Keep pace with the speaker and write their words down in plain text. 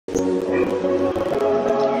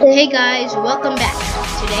Hey guys, welcome back.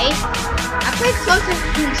 Today, I played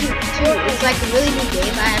Tycoon 2. It's like a really new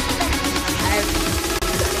game. I'm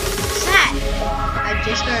sad. I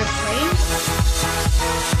just started playing.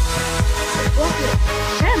 What the?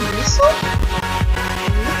 Is that a missile?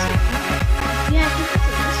 Yeah, I think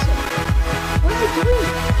that's a missile. What is it doing?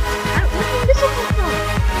 Where did the missile come from?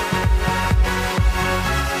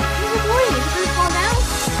 What's it going? Is it going to fall down?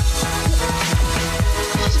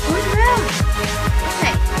 It's just going around.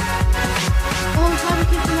 Okay. Oh, I'm trying to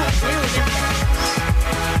keep them up. There we go.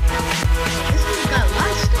 This one's got a lot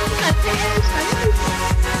of stuff. We got pants, got everything.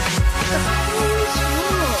 The whole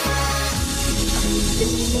swirl.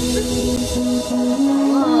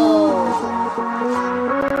 Whoa.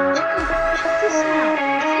 Check this out.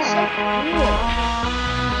 This is so cool. Whoa.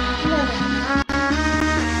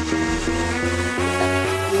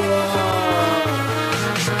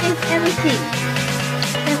 Look at everything.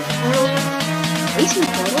 That portal. Racing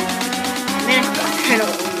portal? Man, I don't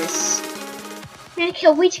own this. Man, I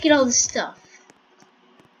can't wait to get all this stuff.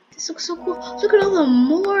 This looks so cool. Look at all the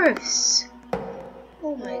morphs.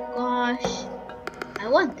 Oh my gosh. I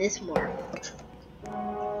want this morph.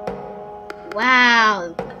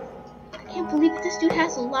 Wow. I can't believe this dude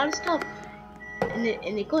has a lot of stuff. And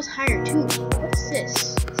it goes higher too. What's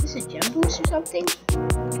this? Is this a gem boost or something?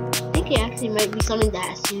 I think it actually might be something that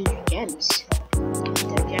has to do with gems.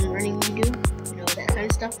 The gem running you do. You know, that kind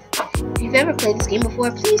of stuff. If you've ever played this game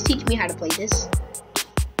before, please teach me how to play this.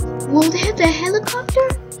 Whoa, they have the helicopter?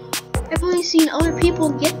 I've only seen other people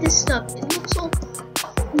get this stuff. It looks so...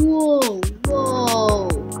 Whoa, whoa.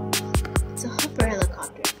 It's a hover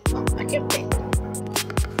helicopter. Oh, I can't fit.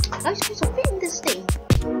 How are you supposed to fit in this thing?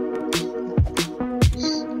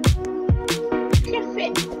 I can't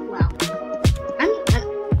fit. Wow.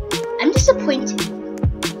 I'm disappointed.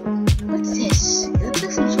 What's this? It looks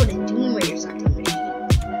like some sort of Doom Ray or something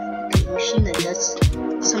machine that does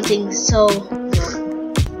something so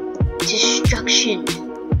destruction.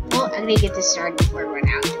 Well, I'm gonna get this started before I run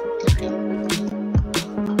out of time.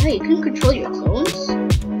 Oh, you can control your clones?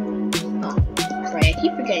 Oh, right, I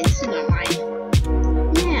keep forgetting this is not mine.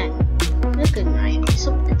 Man, look at mine. It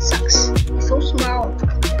sucks. It's so small.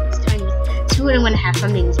 It's tiny. Soon I'm gonna have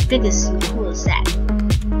something as big as and cool as that.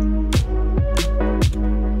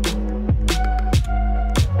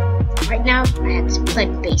 Right now, I have this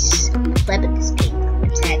pleb base. I'm a pleb at this game.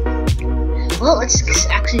 I'm sad. Well, let's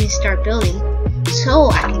actually start building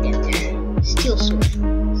so I can get there. Steel sword.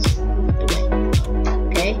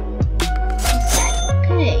 Okay. What's that?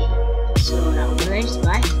 Okay. So now what did I just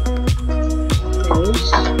buy?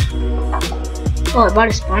 Those. Oh, I bought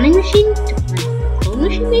a spawning machine? A clone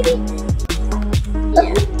machine, maybe?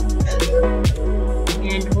 Yeah.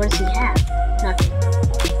 And what does he have? Nothing.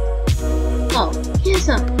 Oh, he has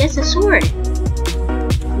a sword.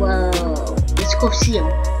 Whoa. Let's go see him.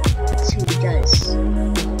 Let's see what he does.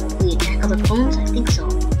 Will he attack other clones? I think so.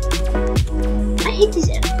 I hate these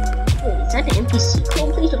Wait, is that an NPC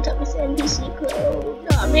clone? Please don't tell me it's an NPC clone.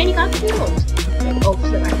 No, man, he got killed. Oh,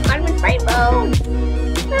 flip. I got him in fight mode.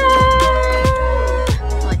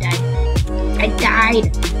 Oh, I died. I died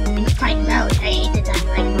in fight mode. I hated that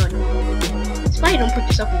fight mode. That's why you don't put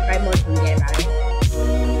yourself in fight mode when you get about it.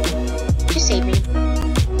 Just saving.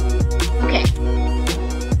 Okay.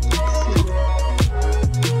 Let's see.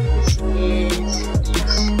 This is.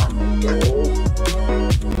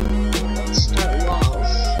 Let's start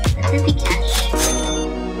walls. I have 50 cash.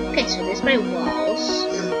 Okay, so there's my walls.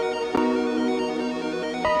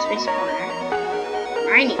 There's my spawner.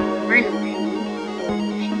 Mining.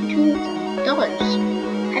 $2.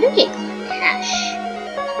 How do you get cash?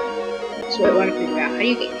 That's what I want to figure out. How do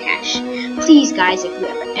you get cash? Please, guys, if you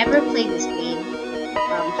ever played this game,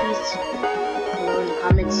 please below in the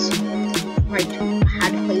comments write how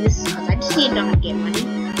to play this, because I just need to know how to get money.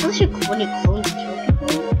 Unless you're when your clones kill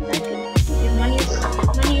people, I could get money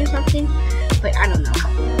or something. But I don't know.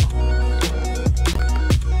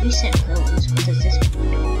 Reset clones. What does this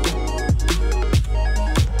mean?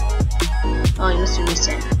 Oh, you must have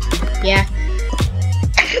reset. Yeah.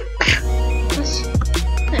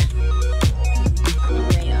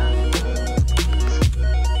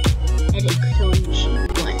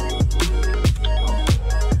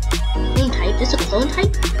 Is a clone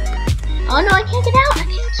type? Oh no, I can't get out! I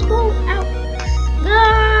can't scroll out!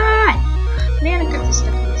 Ah! Man, I got this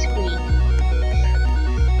stuck on my screen.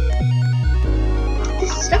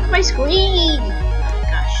 This is stuck on my screen! Oh my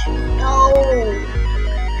gosh. No!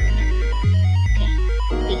 Okay,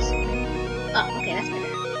 basic. Oh, okay, that's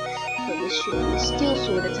better. So this should be a steel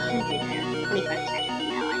sword that's 100 now. 25 cash.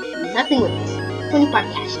 No, I can do nothing with this. 25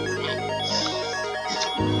 cash is that.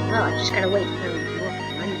 Well, I just gotta wait for more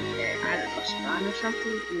money there. I don't know, spawn or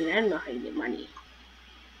something? I mean, I don't know how you get money.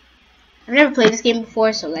 I've never played this game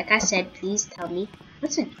before, so like I said, please tell me.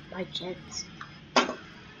 What's it? My gems.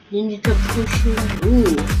 Ninja Jump Potion.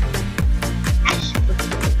 Ooh. Actually, let's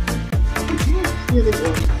go. Feel the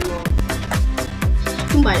gold floor. You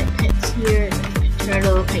can buy the pets here.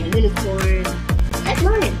 Turtle, pet unicorn. Pet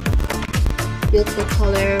lion. Beautiful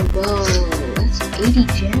color. Whoa, that's 80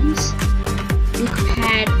 gems. Look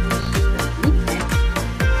pad. Look pad.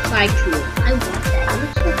 Fly tool. I want that. It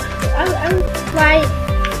looks so cool. I would fly.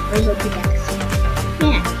 Where's the pickaxe?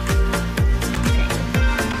 Yeah. Okay.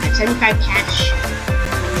 That's 75 cash.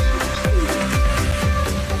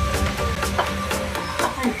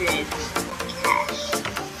 100 cash.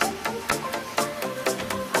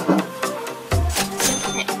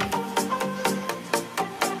 Okay.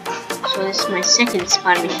 So this is my second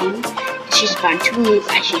spawn machine. She spawned 2 loops.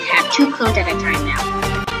 I should have 2 clones at a time now.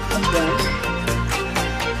 Okay.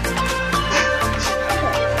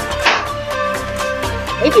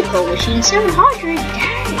 Baby clone machine 700.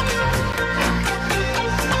 Dang.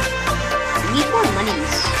 I need more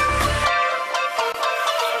monies.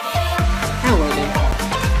 Now waiting.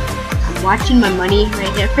 I'm watching my money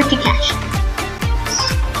right there. 50 cash.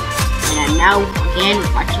 And I'm now again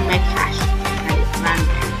watching my cash right around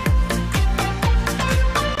there.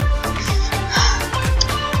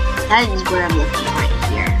 That is where I'm looking right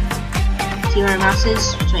here. See where my mouse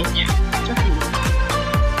is? It's right there. It's okay.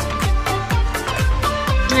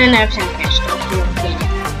 And I have some cash still.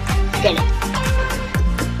 Get it.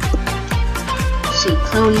 Let's see,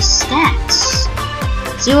 clone stats.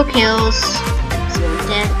 0 kills. 0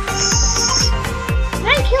 deaths. 9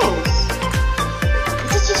 kills.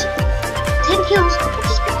 This is just 10 kills.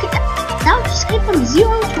 That just came from 0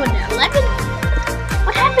 to an 11?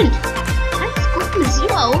 What happened? I just go from 0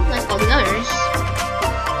 like all the others.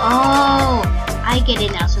 Oh, I get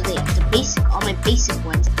it now. So all my basic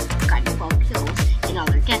ones got 12 kills. And all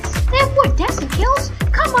their deaths. They have more deaths and kills?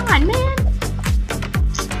 Come on, man!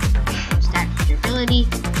 Stat durability.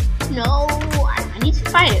 No, I need to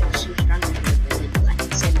find it. Some stronger durability. I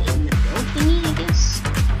can send it in the build thingy, I guess.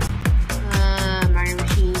 Mario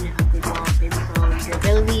machine, upgrade wall, baby clone,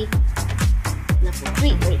 durability. Level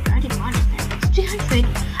 3. Wait, I already bought it there. It's 300.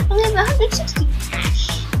 I only have 160 cash.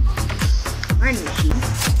 Mario machine.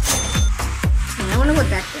 I wonder what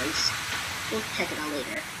that does. We'll check it out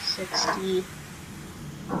later. 60.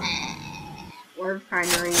 Or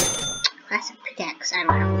primary classic pickaxe. I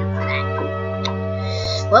don't have enough for that.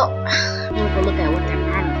 Well, I'm gonna go look at what that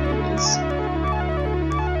primary is.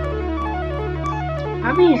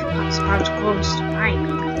 Probably spawns clones to mine,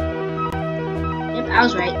 maybe. Yep, I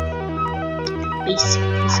was right. Basic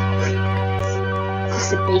piece of wood. This is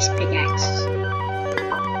the base pickaxe.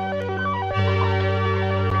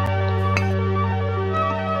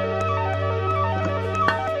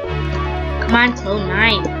 Come on, clone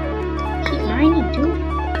 9. Keep mining, dude.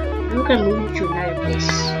 We're gonna move you to another place.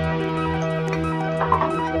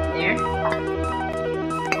 Move over there. I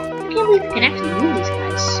can't believe you can actually move these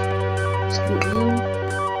guys. Scoot you.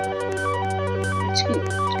 Scoot.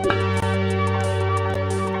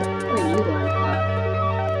 Where are you going?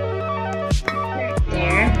 Right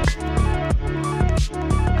there.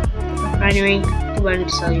 Refinery. You want to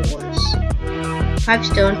sell your ores. 5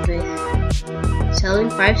 stone with. Selling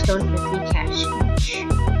 5 stone for 3 cash each.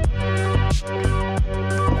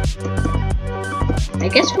 I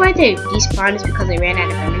guess why they despawned is because they ran out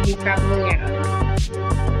of energy, probably. I don't know.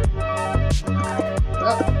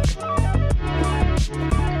 Well,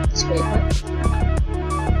 let's wait. What?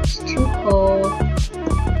 It's too cold.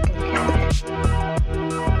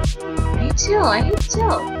 I hate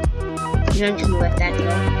Till. You know, I'm just gonna let that go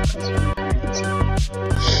because you're not currency.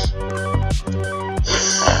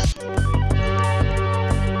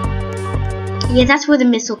 Yeah, that's where the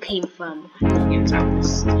missile came from. I can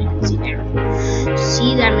see there.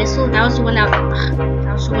 See that missile? That was the one that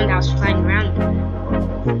was flying around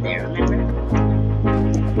there. Remember?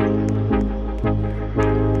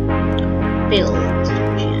 Build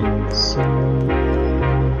gems.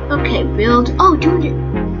 Okay, build. Oh, dude,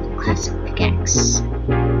 classic pickaxe.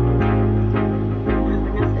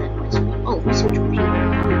 Oh, research computer.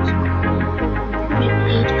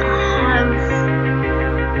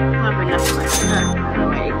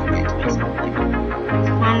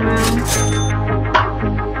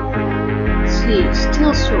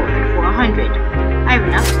 Still short for 100. I have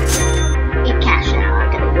enough. 8 cash now. I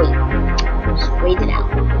gotta wait. Just wait it out.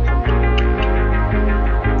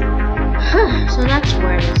 So that's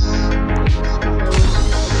where this goes.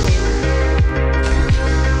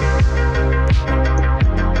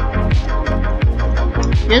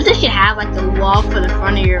 There's Sometimes you have like the wall for the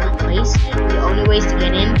front of your place. The only ways to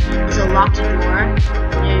get in is a locked door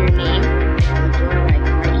near your name, like the door like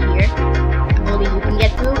right here. Only you can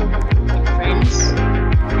get through, and friends.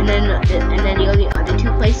 And then the only other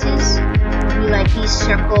two places will be like these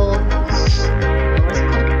circle, what's it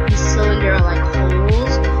called? These cylinder like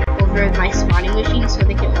holes over my spawning machine, so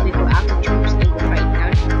they can only go out the tubes and go right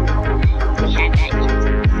down. If we had that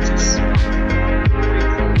yet, just spawn.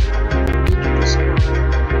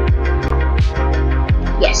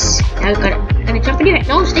 Yes, now I gotta jump in here.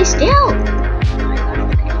 No, stay still. Oh my god,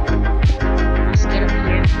 okay. Let's get up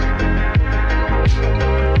here.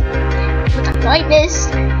 With the brightness.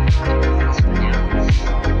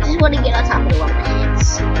 Just want to get on top of the one of my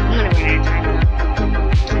heads. I'm gonna run out of time though.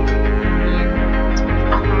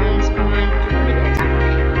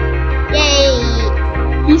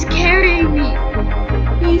 Yay! He's carrying me.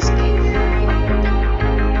 He's carrying me.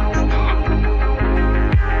 What's that?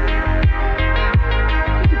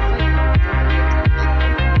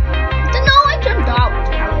 No, I jumped off.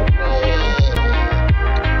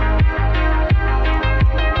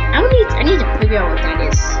 I need to figure out what that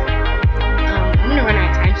is. I'm gonna run out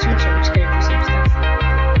of time soon, so I'm just gonna do some stuff.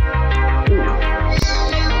 Ooh.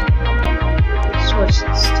 Sword,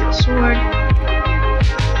 steel sword.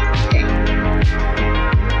 Okay.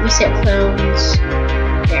 Reset clones.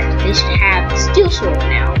 There, they should have the steel sword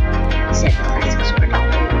now. Reset the classic sword.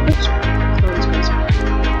 Oops. Clones, clones.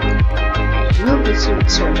 Okay, move the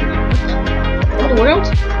sword now. What the world?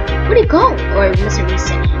 Where'd he go? Or must have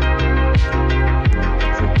reset him?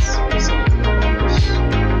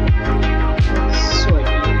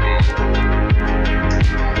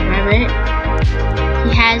 He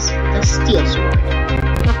has the steel sword,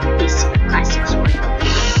 not the basic classic sword.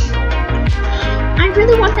 I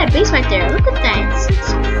really want that base right there. Look at that.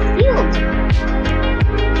 It's a field.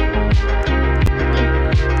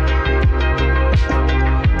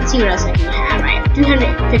 Let's see what else I can have. I have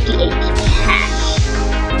 358 cash.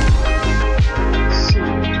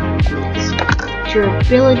 Let's see.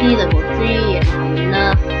 Durability level 3. I don't have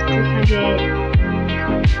enough. 300.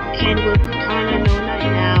 Candle katana. No, not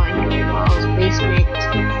now. I know walls. Basement.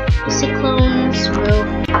 Basic clones. Real.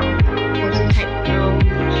 Poison type clones.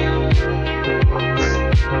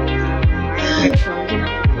 Type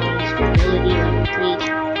clones. Durability level 3.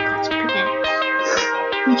 Got some pickaxe.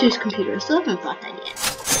 Features computer. I still haven't bought that yet.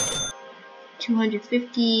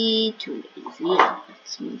 250. 283.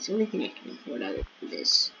 That's the only thing I can afford out of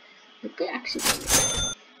this. Look at actually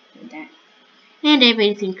that. And I have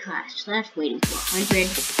anything class left, waiting for 100.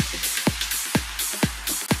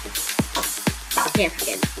 Can't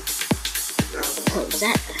forget. Close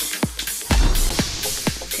that.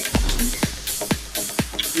 Okay.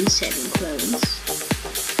 Resetting clones.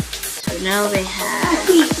 So now they have.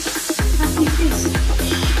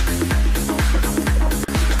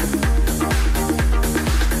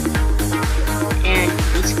 And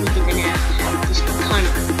basically they're gonna have this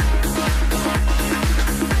katana.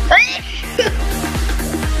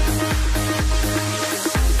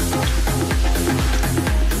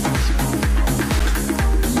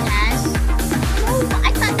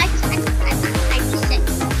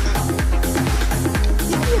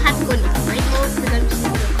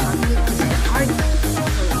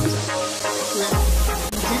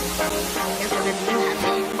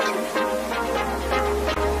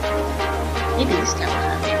 Maybe this guy will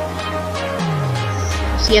have it.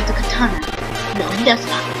 So you have the katana. No, he does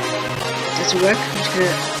not. Does it work? I'm just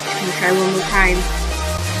gonna try one more time.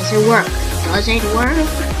 Does it work? Does it work?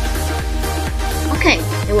 Okay,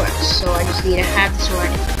 it works. So I just need to have the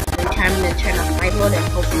sword. Every time I'm gonna turn off light mode and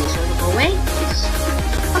hopefully the sword will go away.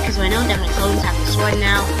 Okay, so I know that my clones have the sword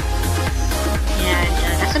now. And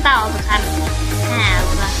that's about all the time I have.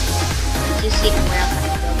 Just see where else I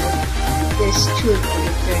can go. There's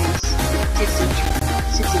 230s.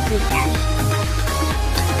 63 cash.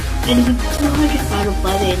 And even 200 final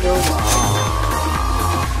by the end of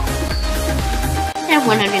I have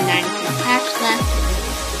 193 cash left.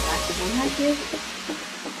 Back to 100.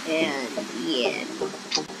 And yeah.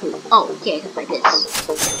 Oh, okay, I can play this.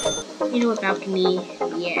 You know, a balcony.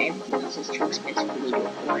 Yeah, everything else is too expensive for me to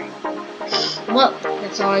afford. Well,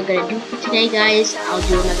 that's all I'm gonna do for today, guys. I'll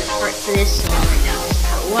do another part for this. So right now it's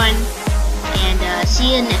part 1. And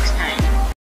see you next time.